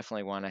think you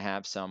definitely want to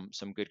have some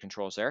good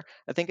controls there.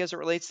 I think as it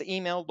relates to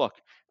email, look,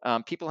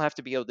 people have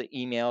to be able to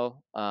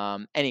email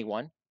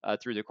anyone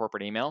through their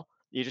corporate email.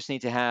 You just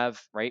need to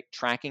have right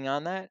tracking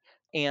on that.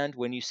 And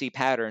when you see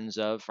patterns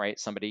of right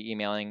somebody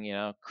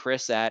emailing,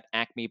 Chris at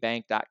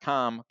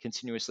acmebank.com,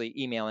 continuously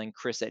emailing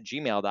Chris at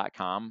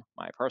gmail.com,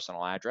 my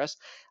personal address,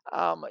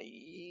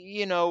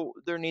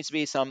 there needs to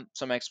be some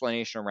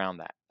explanation around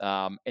that.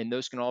 And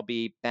those can all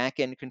be back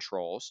end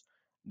controls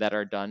that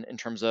are done in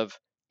terms of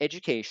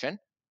education,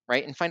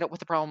 right? And find out what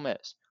the problem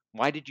is.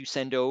 Why did you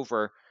send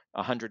over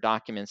 100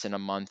 documents in a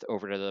month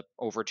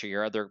over to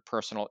your other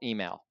personal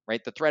email,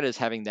 right? The threat is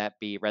having that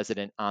be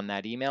resident on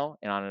that email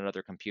and on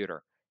another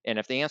computer. And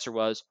if the answer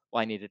was,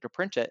 well, I needed to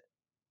print it,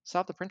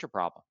 solve the printer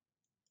problem,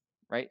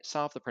 right?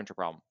 Solve the printer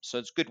problem. So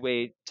it's a good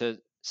way to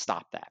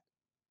stop that.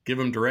 Give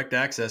them direct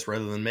access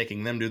rather than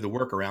making them do the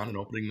workaround and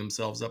opening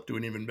themselves up to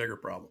an even bigger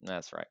problem.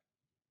 That's right.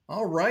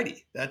 All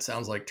righty. That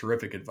sounds like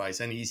terrific advice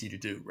and easy to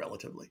do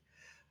relatively.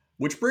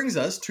 Which brings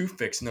us to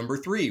fix number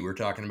 3. We're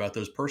talking about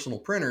those personal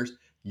printers.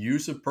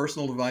 Use of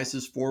personal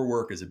devices for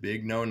work is a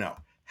big no-no.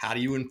 How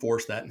do you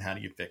enforce that and how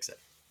do you fix it?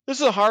 This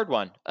is a hard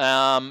one.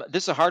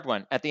 This is a hard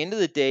one. At the end of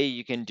the day,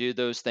 you can do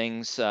those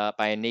things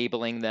by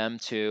enabling them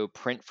to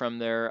print from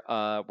their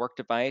work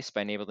device,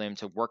 by enabling them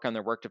to work on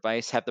their work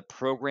device, have the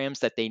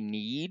programs that they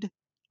need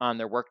on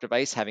their work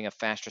device, having a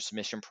faster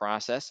submission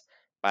process,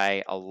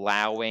 by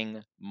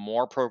allowing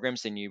more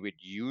programs than you would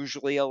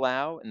usually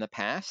allow in the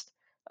past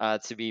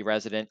to be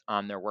resident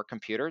on their work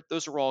computer.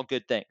 Those are all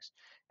good things.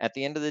 At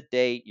the end of the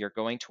day, you're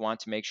going to want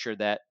to make sure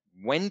that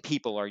when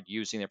people are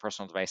using their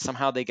personal device,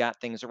 somehow they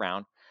got things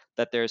around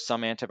that there's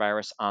some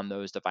antivirus on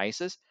those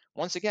devices.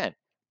 Once again,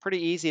 pretty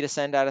easy to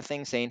send out a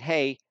thing saying,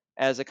 hey,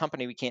 as a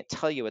company, we can't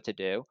tell you what to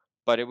do,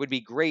 but it would be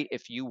great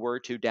if you were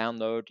to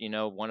download,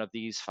 one of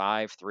these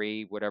 5,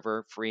 3,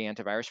 whatever free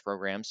antivirus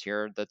programs.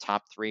 Here are the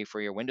top 3 for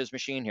your Windows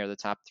machine. Here are the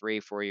top 3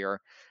 for your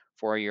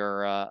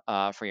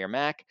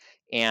Mac,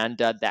 and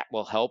that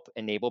will help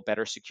enable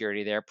better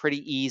security there.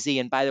 Pretty easy.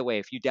 And by the way,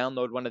 if you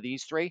download one of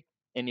these 3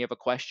 and you have a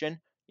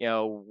question,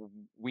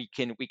 we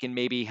can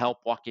maybe help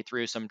walk you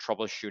through some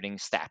troubleshooting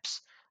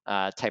steps,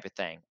 type of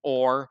thing.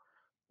 Or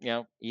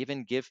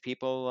even give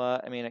people,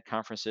 I mean, at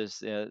conferences,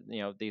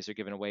 these are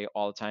given away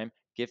all the time.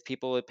 Give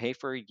people a pay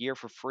for a year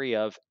for free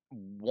of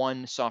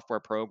one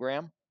software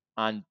program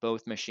on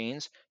both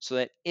machines, so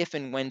that if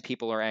and when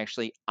people are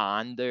actually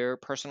on their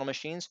personal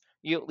machines,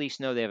 you at least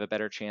know they have a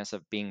better chance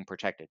of being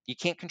protected. You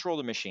can't control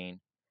the machine,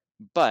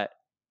 but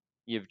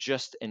you've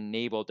just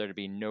enabled there to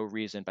be no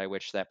reason by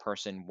which that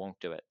person won't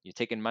do it. You've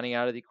taken money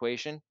out of the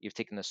equation, you've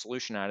taken the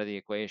solution out of the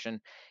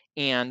equation,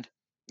 and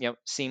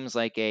seems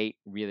like a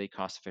really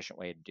cost efficient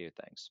way to do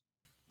things.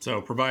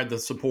 So provide the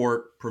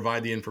support,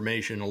 provide the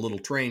information, a little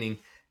training,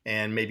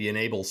 and maybe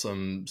enable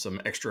some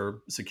extra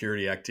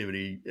security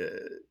activity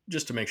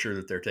just to make sure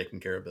that they're taking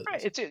care of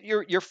Right. business.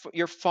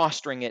 You're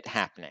fostering it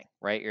happening,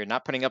 right? You're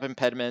not putting up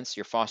impediments,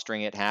 you're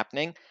fostering it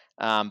happening,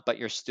 but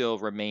you're still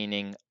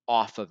remaining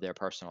off of their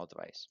personal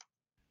device.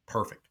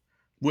 Perfect.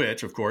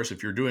 Which, of course,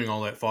 if you're doing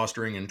all that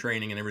fostering and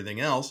training and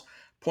everything else,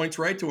 points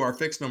right to our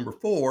fix number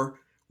 4,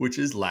 which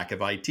is lack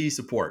of IT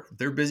support.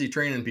 They're busy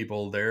training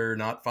people. They're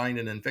not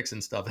finding and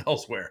fixing stuff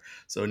elsewhere.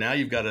 So now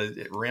you've got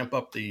to ramp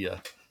up the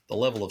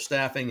level of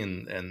staffing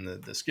and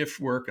the skiff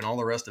work and all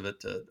the rest of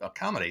it to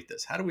accommodate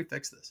this. How do we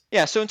fix this?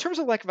 Yeah, so in terms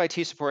of lack of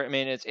IT support, I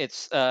mean,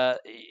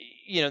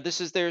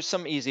 there's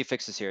some easy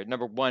fixes here.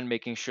 Number one,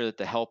 making sure that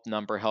the help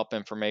number, help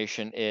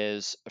information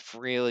is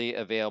freely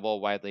available,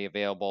 widely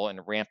available, and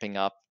ramping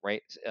up,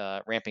 right?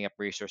 Ramping up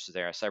resources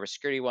there,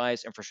 cybersecurity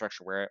wise,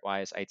 infrastructure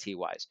wise, IT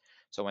wise.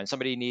 So when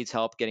somebody needs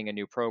help getting a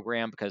new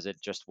program because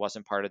it just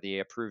wasn't part of the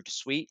approved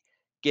suite,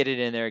 get it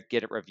in there,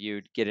 get it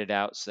reviewed, get it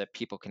out so that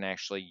people can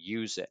actually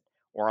use it,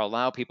 or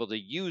allow people to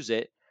use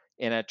it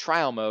in a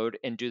trial mode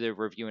and do the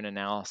review and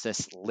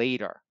analysis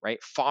later,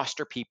 right?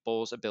 Foster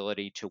people's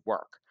ability to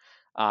work.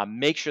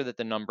 Make sure that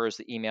the numbers,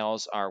 the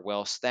emails are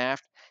well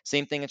staffed.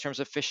 Same thing in terms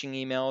of phishing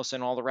emails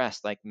and all the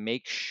rest. Like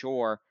make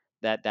sure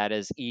that that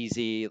is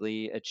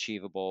easily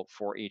achievable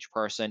for each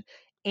person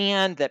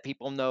and that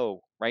people know,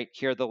 right?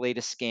 Here are the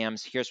latest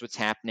scams. Here's what's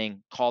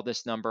happening. Call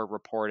this number,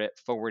 report it,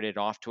 forward it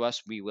off to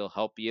us. We will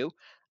help you.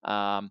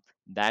 Um,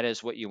 that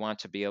is what you want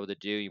to be able to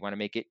do. You want to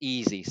make it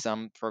easy.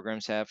 Some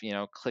programs have,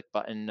 click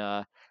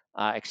button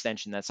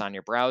extension that's on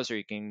your browser.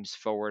 You can just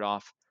forward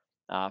off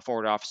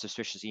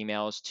suspicious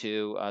emails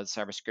to the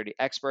cybersecurity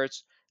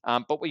experts.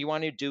 But what you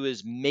want to do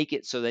is make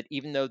it so that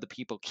even though the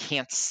people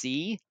can't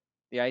see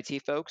the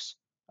IT folks,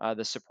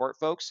 the support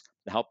folks,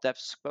 the help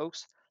desk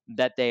folks,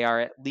 that they are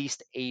at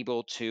least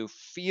able to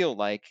feel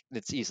like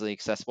it's easily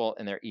accessible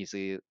and they're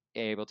easily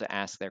able to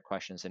ask their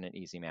questions in an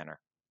easy manner.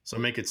 So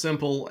make it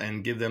simple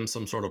and give them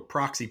some sort of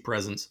proxy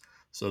presence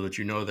so that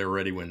you know they're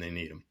ready when they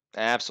need them.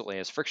 Absolutely,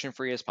 as friction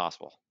free as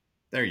possible.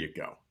 There you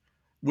go.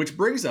 Which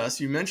brings us,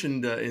 you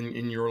mentioned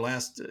in your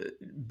last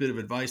bit of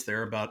advice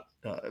there about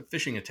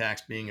phishing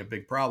attacks being a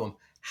big problem.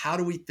 How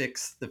do we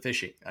fix the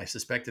phishing? I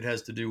suspect it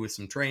has to do with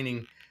some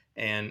training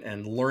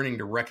and learning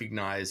to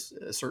recognize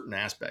certain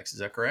aspects. Is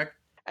that correct?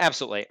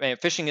 Absolutely. I mean,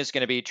 phishing is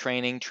going to be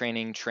training,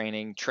 training,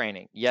 training,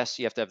 training. Yes,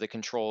 you have to have the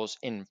controls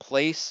in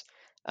place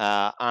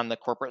on the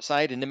corporate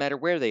side, and no matter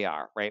where they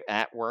are, right,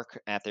 at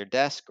work, at their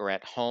desk, or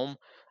at home,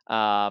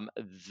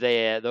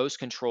 those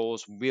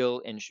controls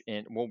will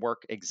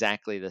work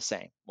exactly the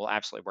same. Will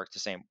absolutely work the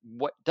same.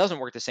 What doesn't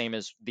work the same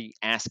is the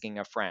asking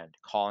a friend,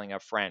 calling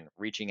a friend,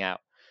 reaching out,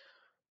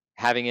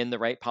 having in the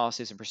right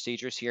policies and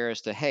procedures here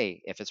as to,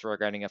 hey, if it's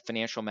regarding a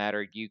financial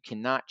matter, you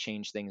cannot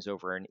change things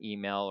over an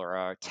email or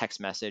a text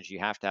message. You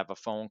have to have a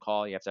phone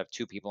call. You have to have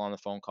two people on the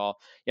phone call.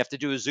 You have to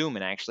do a Zoom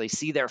and actually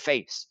see their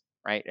face,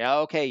 right?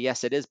 Okay,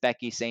 yes, it is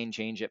Becky saying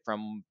change it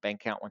from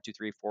bank account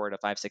 1234 to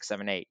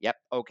 5678. Yep.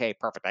 Okay,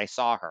 perfect. I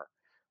saw her.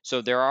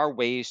 So there are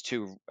ways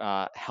to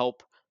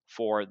help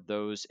for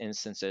those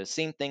instances.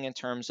 Same thing in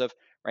terms of,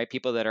 right,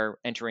 people that are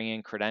entering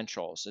in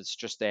credentials. It's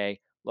just a,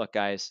 look,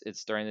 guys,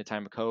 it's during the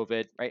time of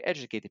COVID, right?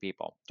 Educate the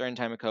people. During the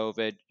time of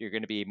COVID, you're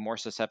going to be more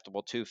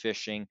susceptible to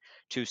phishing,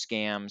 to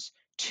scams,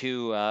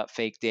 to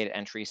fake data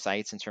entry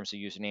sites in terms of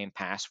username,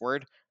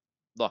 password.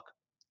 Look,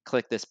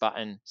 click this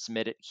button,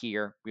 submit it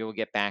here. We will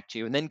get back to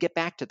you, and then get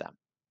back to them,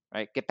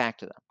 right? Get back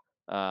to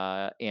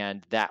them.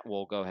 And that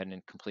will go ahead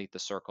and complete the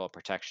circle of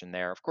protection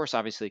there. Of course,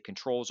 obviously,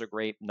 controls are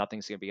great.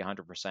 Nothing's going to be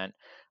 100%.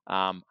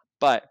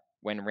 But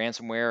when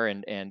ransomware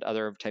and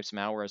other types of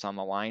malware is on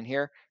the line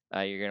here,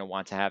 you're going to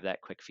want to have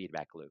that quick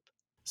feedback loop.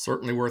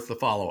 Certainly worth the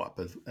follow up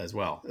as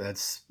well.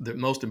 That's the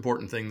most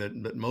important thing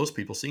that most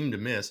people seem to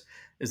miss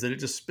is that it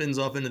just spins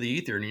off into the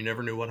ether and you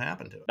never knew what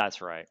happened to it.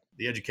 That's right.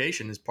 The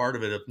education is part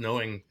of it of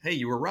knowing, hey,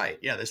 you were right.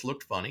 Yeah, this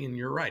looked funny and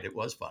you're right. It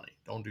was funny.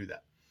 Don't do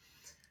that.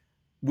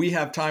 We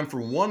have time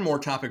for one more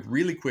topic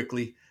really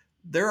quickly.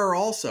 There are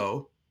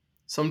also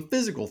some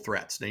physical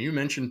threats. Now, you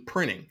mentioned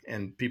printing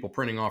and people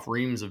printing off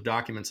reams of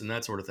documents and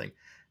that sort of thing.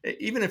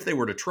 Even if they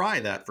were to try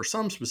that for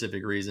some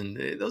specific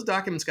reason, those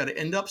documents got to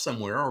end up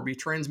somewhere or be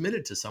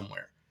transmitted to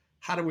somewhere.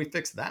 How do we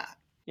fix that?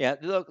 Yeah,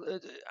 look,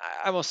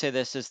 I will say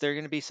this is there are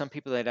going to be some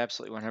people that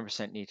absolutely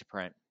 100% need to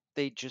print.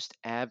 They just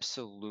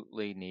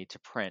absolutely need to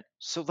print.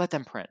 So let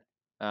them print,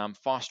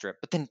 foster it.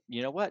 But then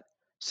you know what?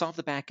 Solve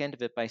the back end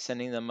of it by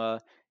sending them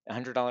a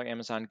 $100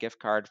 Amazon gift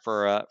card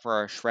for a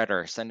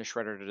shredder. Send a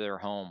shredder to their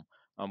home,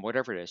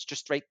 whatever it is.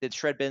 Just right, the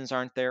shred bins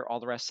aren't there.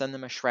 All the rest, send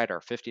them a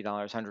shredder. $50,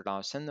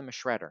 $100. Send them a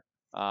shredder.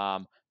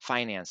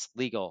 Finance,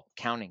 legal,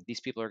 accounting. These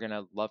people are going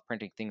to love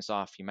printing things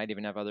off. You might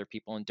even have other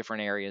people in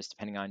different areas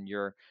depending on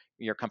your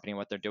company and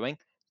what they're doing.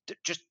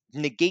 Just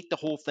negate the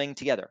whole thing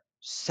together.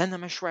 Send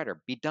them a shredder.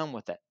 Be done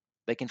with it.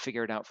 They can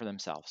figure it out for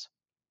themselves.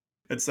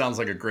 It sounds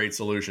like a great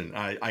solution.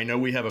 I know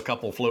we have a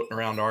couple floating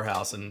around our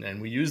house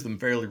and we use them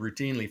fairly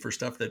routinely for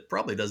stuff that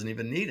probably doesn't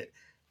even need it.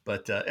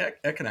 But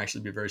it can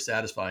actually be very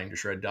satisfying to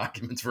shred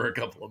documents for a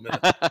couple of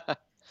minutes.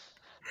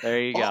 There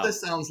you All go.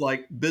 this sounds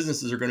like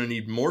businesses are going to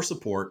need more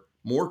support,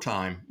 more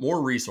time,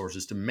 more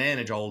resources to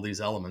manage all of these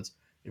elements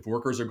if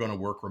workers are going to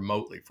work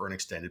remotely for an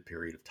extended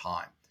period of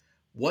time.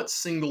 What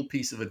single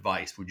piece of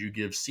advice would you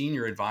give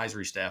senior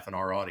advisory staff in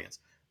our audience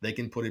they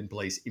can put in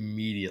place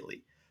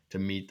immediately to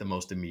meet the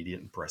most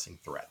immediate and pressing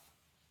threat?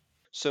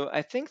 So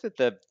I think that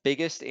the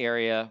biggest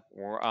area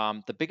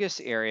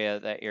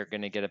that you're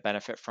going to get a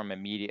benefit from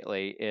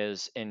immediately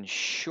is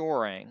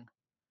ensuring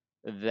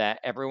that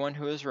everyone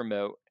who is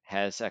remote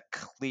has a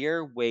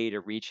clear way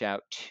to reach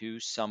out to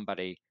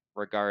somebody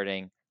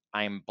regarding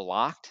I'm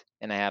blocked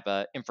and I have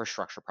a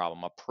infrastructure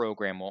problem, a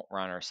program won't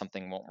run or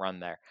something won't run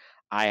there.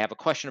 I have a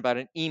question about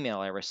an email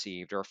I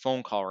received or a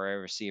phone call I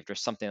received or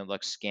something that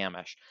looks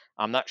scamish.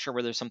 I'm not sure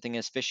whether something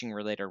is phishing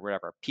related or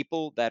whatever.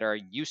 People that are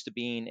used to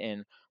being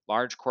in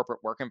large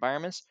corporate work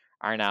environments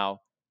are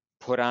now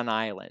put on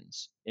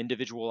islands,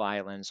 individual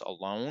islands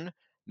alone,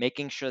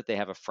 making sure that they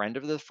have a friend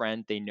of the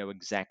friend. They know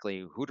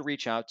exactly who to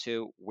reach out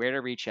to, where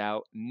to reach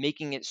out,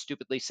 making it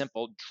stupidly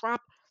simple.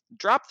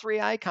 Drop three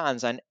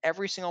icons on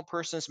every single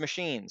person's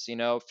machines,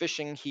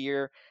 phishing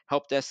here,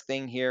 help desk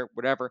thing here,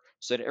 whatever,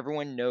 so that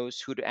everyone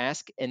knows who to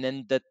ask. And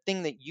then the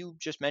thing that you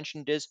just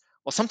mentioned is,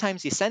 well,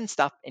 sometimes you send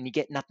stuff and you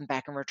get nothing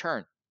back in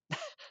return.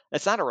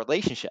 That's not a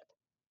relationship,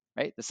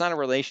 right? That's not a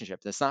relationship.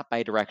 That's not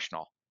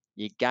bi-directional.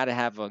 You got to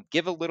have a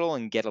give a little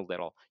and get a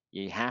little.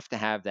 You have to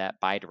have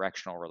that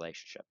bi-directional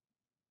relationship.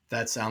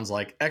 That sounds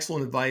like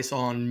excellent advice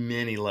on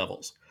many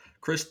levels.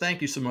 Chris,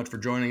 thank you so much for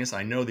joining us.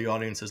 I know the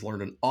audience has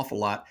learned an awful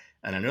lot,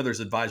 and I know there's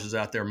advisors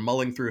out there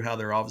mulling through how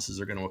their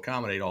offices are going to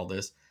accommodate all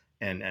this,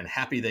 and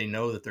happy they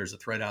know that there's a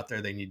threat out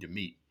there they need to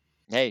meet.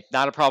 Hey,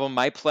 not a problem.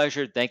 My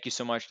pleasure. Thank you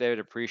so much, David.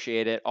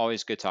 Appreciate it.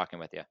 Always good talking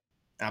with you.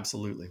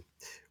 Absolutely.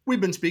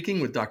 We've been speaking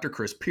with Dr.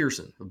 Chris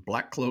Pierson of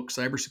Black Cloak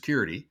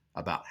Cybersecurity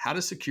about how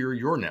to secure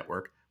your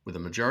network with a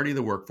majority of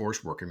the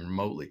workforce working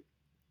remotely.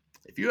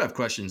 If you have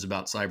questions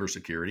about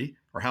cybersecurity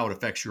or how it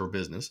affects your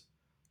business,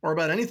 or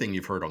about anything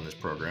you've heard on this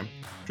program,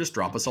 just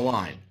drop us a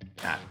line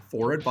at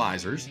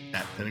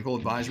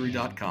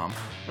 4advisors@pinnacleadvisory.com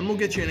and we'll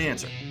get you an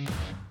answer.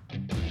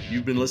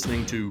 You've been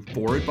listening to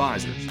 4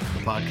 Advisors,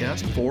 the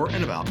podcast for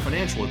and about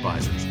financial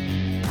advisors.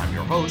 I'm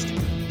your host,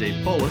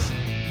 Dave Polis,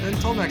 and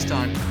until next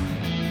time,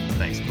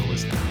 thanks for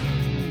listening.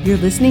 You're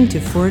listening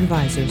to 4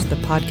 Advisors, the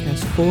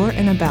podcast for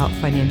and about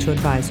financial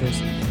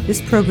advisors.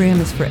 This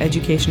program is for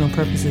educational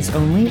purposes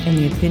only, and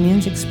the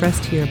opinions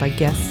expressed here by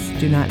guests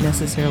do not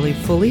necessarily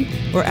fully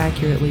or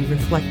accurately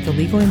reflect the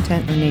legal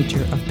intent or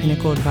nature of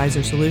Pinnacle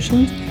Advisor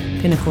Solutions,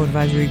 Pinnacle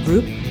Advisory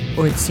Group,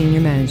 or its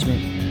senior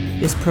management.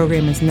 This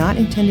program is not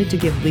intended to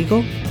give legal,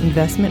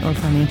 investment, or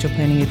financial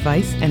planning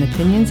advice, and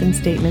opinions and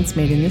statements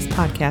made in this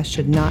podcast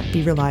should not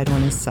be relied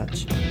on as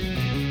such.